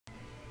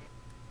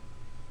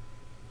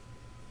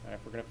All right,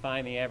 if we're going to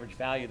find the average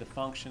value of the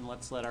function,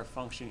 let's let our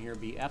function here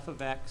be f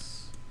of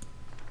x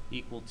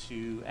equal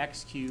to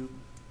x cubed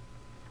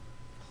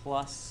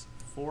plus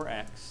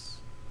 4x,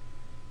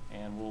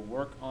 and we'll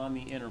work on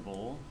the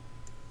interval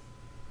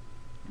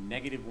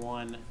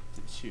 -1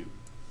 to 2.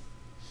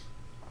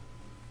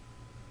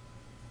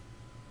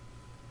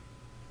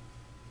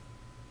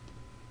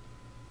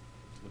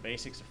 So the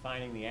basics of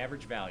finding the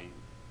average value.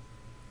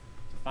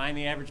 To find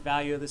the average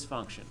value of this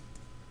function,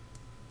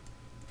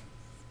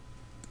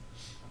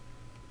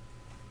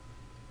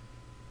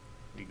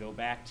 we go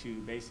back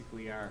to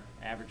basically our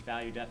average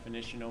value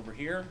definition over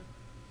here.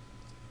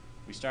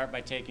 We start by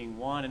taking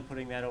 1 and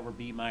putting that over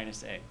b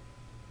minus a.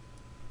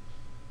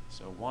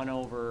 So 1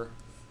 over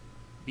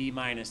b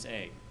minus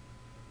a.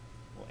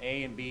 Well,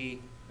 a and b,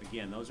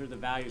 again, those are the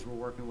values we're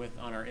working with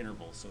on our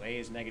intervals. So a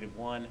is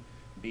 -1,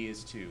 b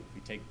is 2. If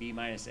you take b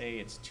minus a,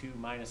 it's 2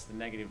 minus the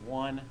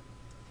 -1,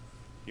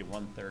 get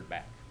 1/3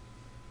 back.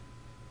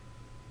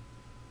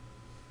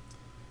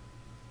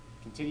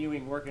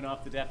 Continuing working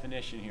off the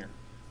definition here.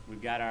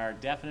 We've got our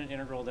definite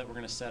integral that we're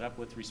going to set up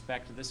with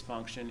respect to this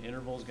function.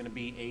 Interval is going to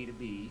be a to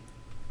b.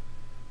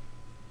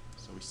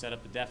 So we set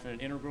up the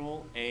definite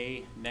integral,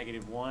 a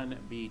 -1,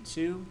 b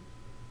 2.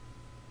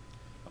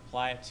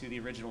 Apply it to the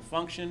original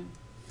function,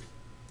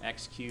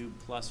 x cubed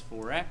plus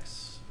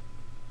 4x,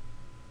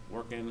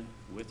 working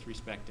with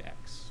respect to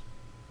x.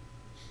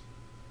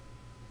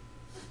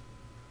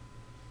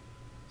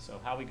 So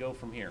how we go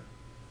from here?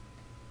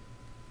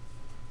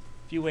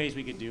 A few ways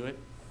we could do it.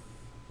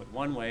 But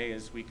one way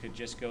is we could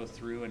just go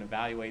through and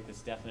evaluate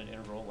this definite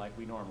integral like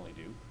we normally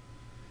do.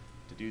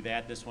 To do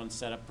that, this one's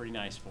set up pretty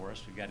nice for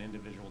us. We've got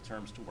individual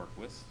terms to work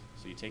with.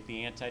 So you take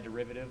the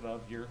antiderivative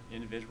of your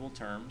individual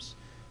terms.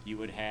 You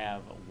would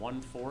have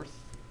 1/4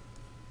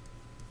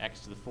 x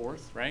to the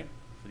 4th, right,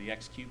 for the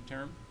x cubed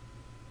term.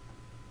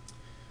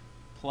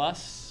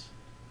 Plus,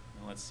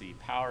 let's see,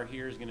 power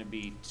here is going to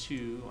be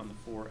 2 on the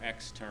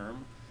 4x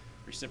term.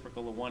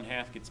 Reciprocal of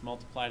 1/2 gets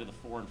multiplied to the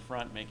 4 in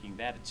front, making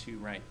that a 2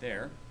 right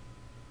there.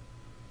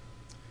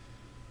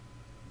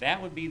 That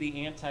would be the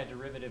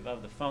antiderivative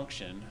of the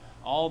function.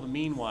 All the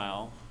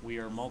meanwhile, we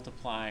are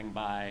multiplying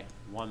by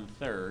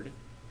 1/3,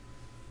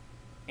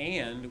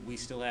 and we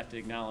still have to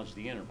acknowledge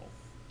the interval.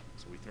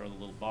 So we throw the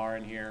little bar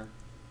in here,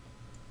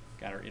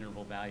 got our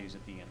interval values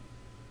at the end.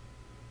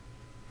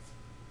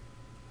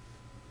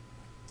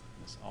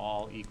 This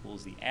all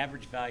equals the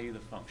average value of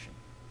the function.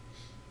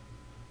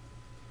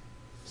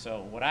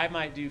 So what I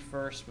might do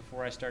first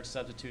before I start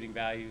substituting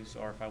values,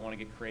 or if I want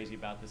to get crazy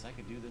about this, I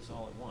could do this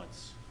all at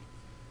once.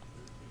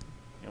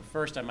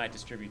 First I might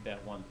distribute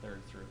that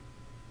 1/3 through.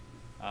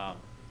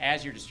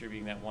 As you're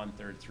distributing that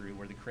 1/3 through,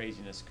 where the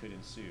craziness could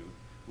ensue,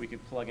 we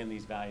could plug in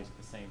these values at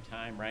the same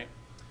time, right?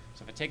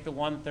 So if I take the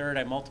 1/3,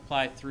 I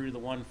multiply through to the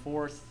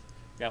 1/4,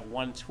 got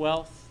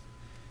 1/12.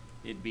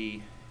 It'd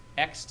be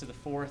x to the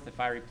 4th. If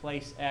I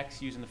replace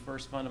x using the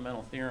first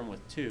fundamental theorem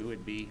with 2,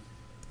 it'd be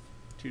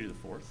 2 to the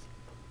 4th.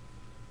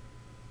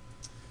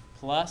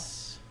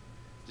 Plus,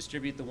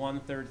 distribute the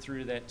 1/3 through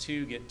to that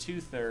 2, get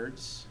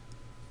 2/3.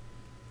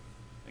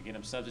 Again,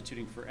 I'm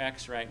substituting for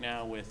x right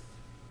now with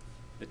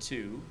the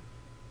 2,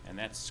 and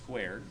that's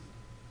squared.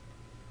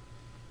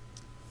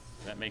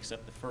 That makes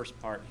up the first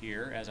part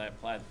here as I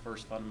apply the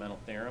first fundamental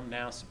theorem.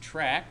 Now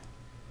subtract.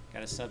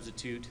 Got to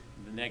substitute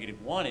the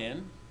 -1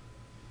 in.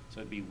 So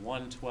it'd be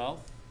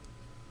 1/12,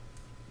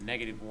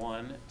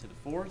 -1 to the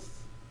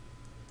 4th,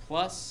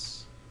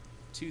 plus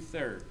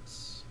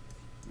 2/3,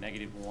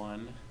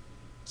 -1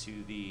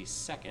 to the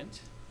 2nd.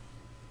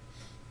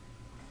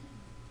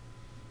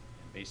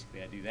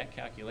 Basically, I do that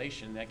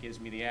calculation. That gives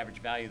me the average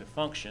value of the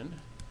function,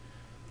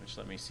 which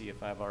let me see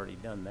if I've already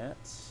done that.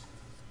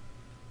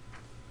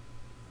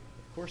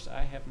 Of course,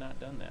 I have not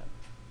done that.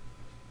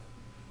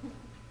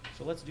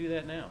 So let's do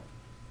that now.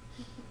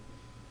 All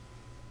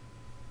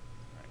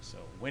right,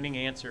 so winning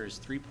answer is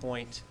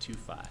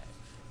 3.25.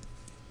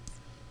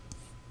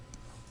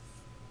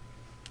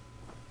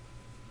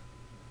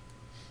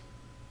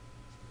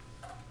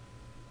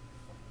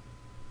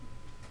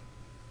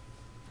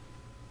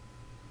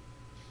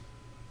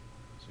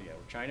 Yeah,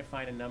 we're trying to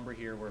find a number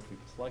here where if we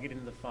plug it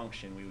into the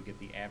function, we would get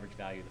the average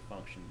value of the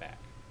function back.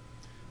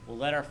 We'll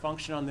let our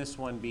function on this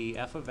one be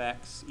f of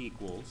x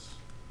equals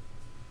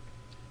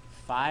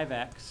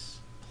 5x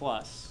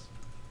plus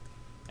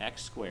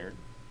x squared.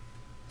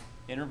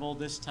 Interval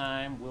this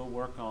time we'll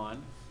work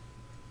on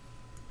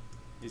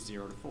is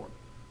 0 to 4.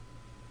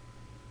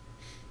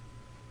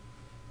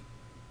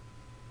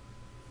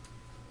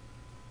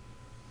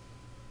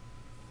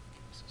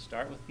 So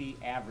start with the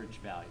average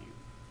value.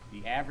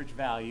 The average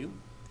value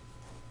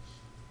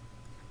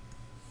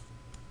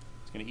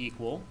going to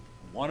equal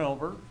 1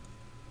 over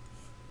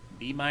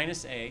b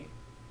minus a.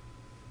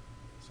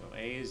 So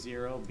a is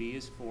 0, b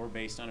is 4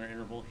 based on our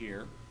interval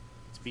here.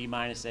 It's b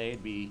minus a,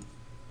 it'd be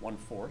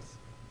 1/4.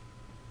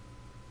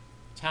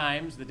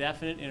 Times the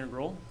definite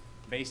integral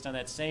based on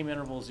that same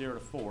interval 0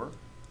 to 4.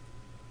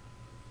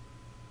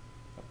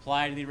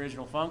 Apply to the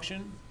original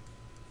function,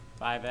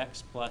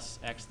 5x plus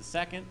x to the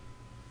 2nd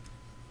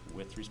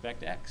with respect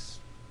to x.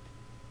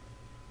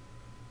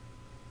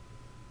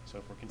 So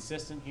if we're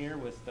consistent here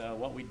with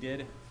what we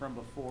did from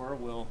before,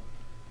 we'll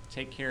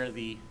take care of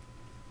the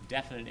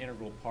definite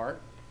integral part.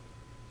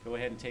 Go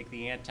ahead and take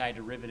the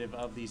antiderivative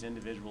of these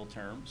individual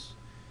terms.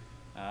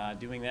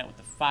 Doing that with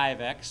the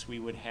 5x, we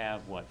would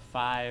have, what,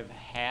 5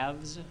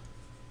 halves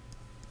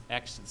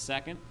x to the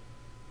second.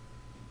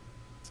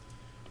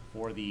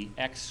 For the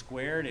x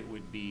squared, it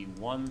would be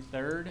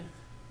 1/3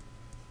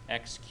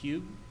 x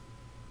cubed.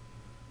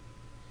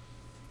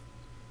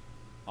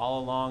 All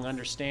along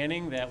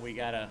understanding that we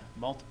got to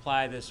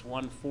multiply this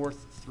 1/4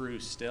 through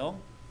still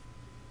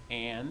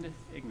and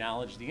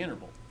acknowledge the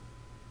interval.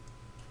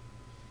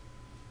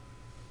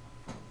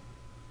 So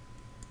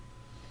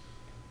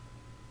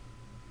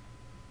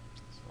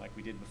like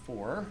we did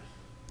before,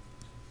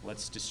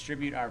 let's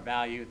distribute our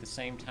value at the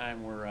same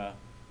time we're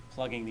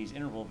plugging these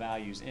interval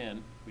values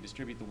in. We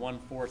distribute the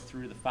 1/4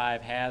 through the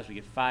 5 halves, we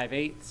get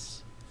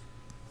 5/8.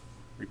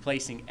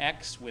 Replacing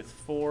x with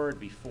 4, it'd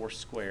be 4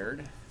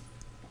 squared.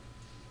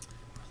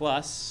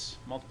 Plus,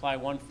 multiply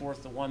 1/4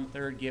 to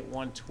 1/3, get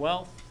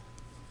 1/12.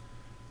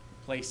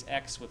 Replace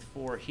x with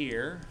 4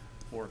 here,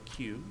 4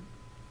 cubed.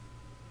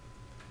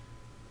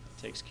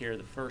 Takes care of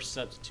the first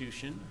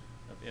substitution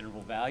of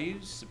interval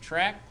values.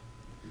 Subtract.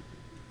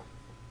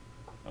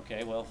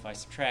 Okay, well, if I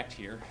subtract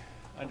here,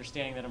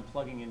 understanding that I'm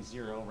plugging in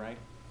 0, right,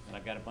 and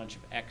I've got a bunch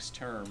of x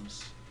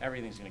terms,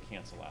 everything's going to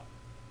cancel out.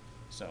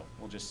 So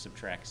we'll just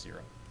subtract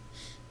 0.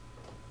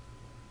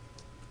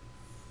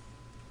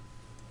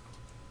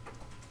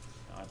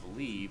 I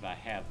believe I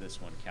have this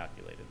one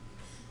calculated.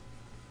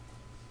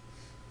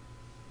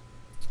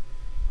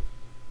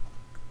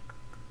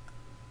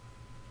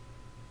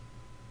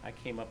 I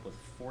came up with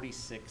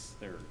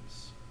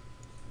 46/3.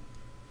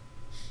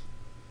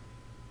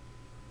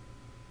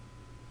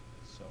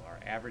 So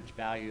our average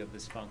value of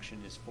this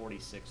function is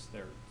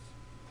 46/3.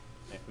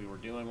 If we were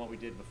doing what we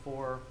did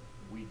before,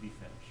 we'd be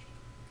finished.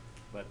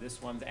 But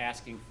this one's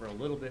asking for a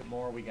little bit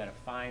more. We got to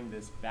find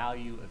this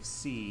value of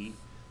c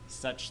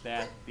such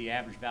that the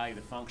average value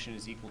of the function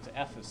is equal to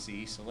f of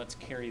c. So let's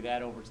carry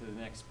that over to the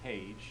next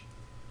page.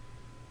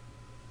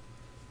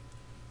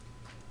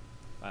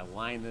 If I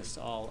line this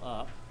all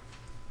up,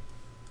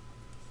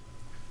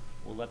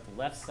 we'll let the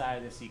left side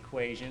of this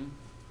equation,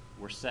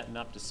 we're setting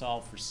up to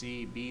solve for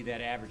c, be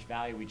that average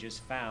value we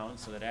just found.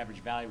 So that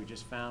average value we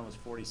just found was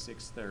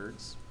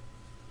 46/3.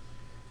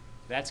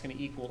 That's going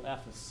to equal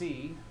f of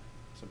c.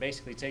 So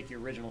basically take your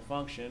original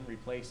function,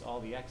 replace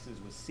all the x's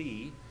with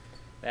c.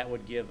 That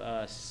would give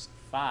us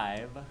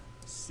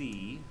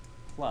 5c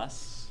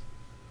plus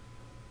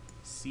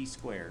c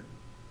squared.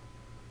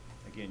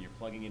 Again, you're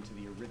plugging into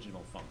the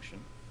original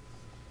function.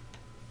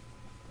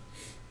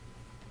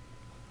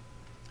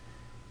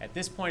 At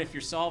this point, if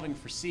you're solving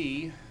for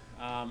c,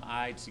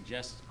 I'd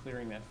suggest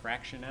clearing that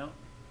fraction out.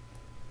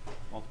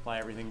 Multiply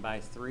everything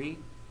by 3.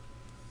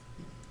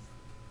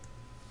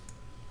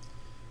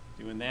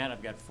 Doing that,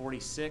 I've got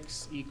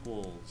 46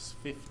 equals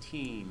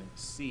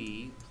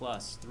 15c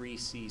plus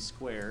 3c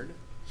squared.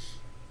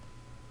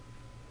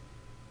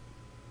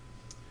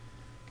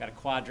 Got a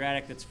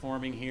quadratic that's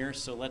forming here,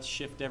 so let's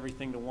shift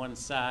everything to one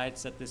side,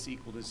 set this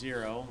equal to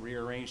 0,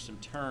 rearrange some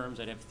terms.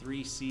 I'd have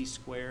 3c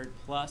squared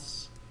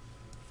plus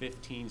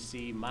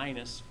 15c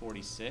minus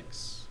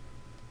 46.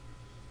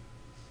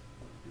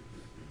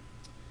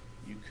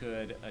 You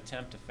could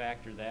attempt to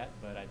factor that,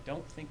 but I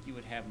don't think you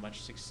would have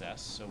much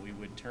success. So we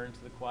would turn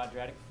to the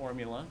quadratic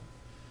formula.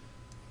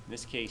 In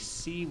this case,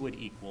 c would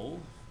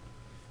equal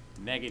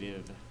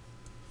negative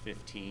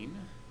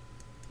 15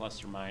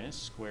 plus or minus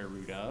square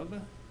root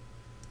of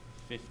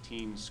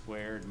 15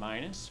 squared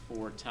minus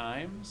 4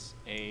 times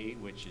a,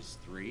 which is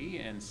 3,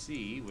 and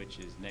c, which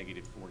is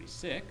negative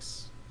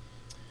 46,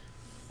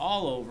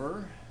 all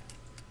over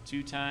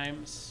 2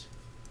 times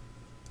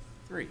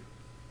 3.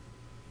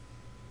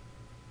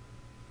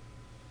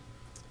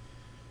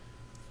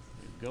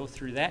 Go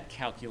through that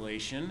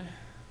calculation,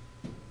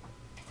 and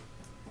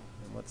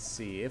let's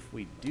see, if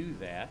we do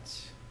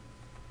that,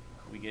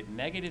 we get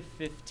negative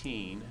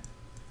 15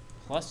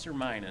 plus or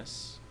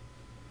minus,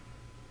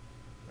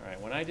 all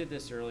right, when I did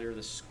this earlier,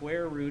 the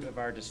square root of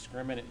our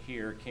discriminant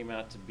here came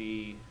out to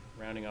be,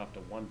 rounding off to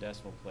 1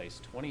 decimal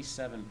place,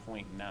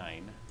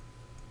 27.9.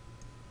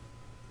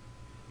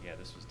 Yeah,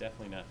 this was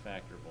definitely not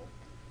factorable.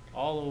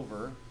 All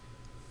over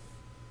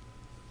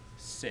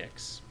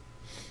 6.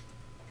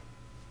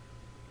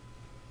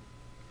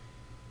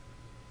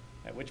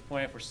 At which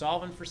point, if we're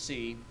solving for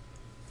c,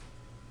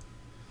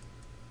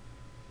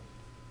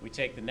 we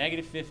take the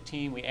negative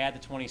 15, we add the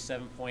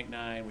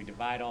 27.9, we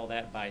divide all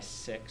that by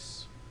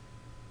 6.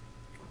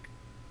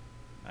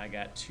 I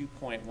got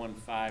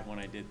 2.15 when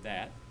I did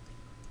that.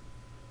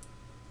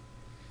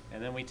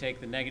 And then we take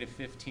the negative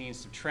 15,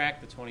 subtract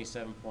the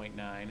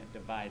 27.9,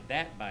 divide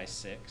that by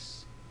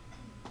 6.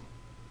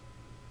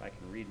 If I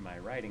can read my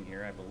writing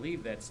here, I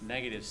believe that's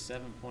negative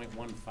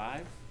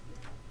 7.15.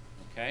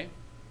 Okay?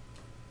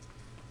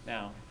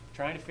 Now,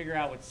 trying to figure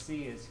out what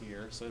c is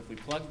here. So if we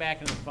plug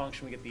back into the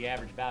function, we get the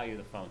average value of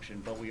the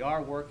function. But we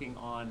are working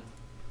on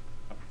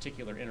a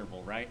particular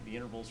interval, right? The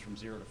interval's from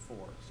 0 to 4.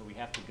 So we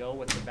have to go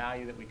with the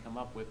value that we come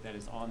up with that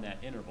is on that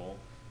interval.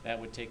 That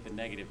would take the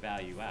negative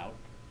value out,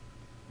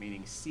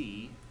 meaning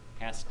C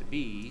has to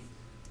be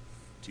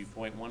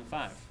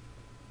 2.15.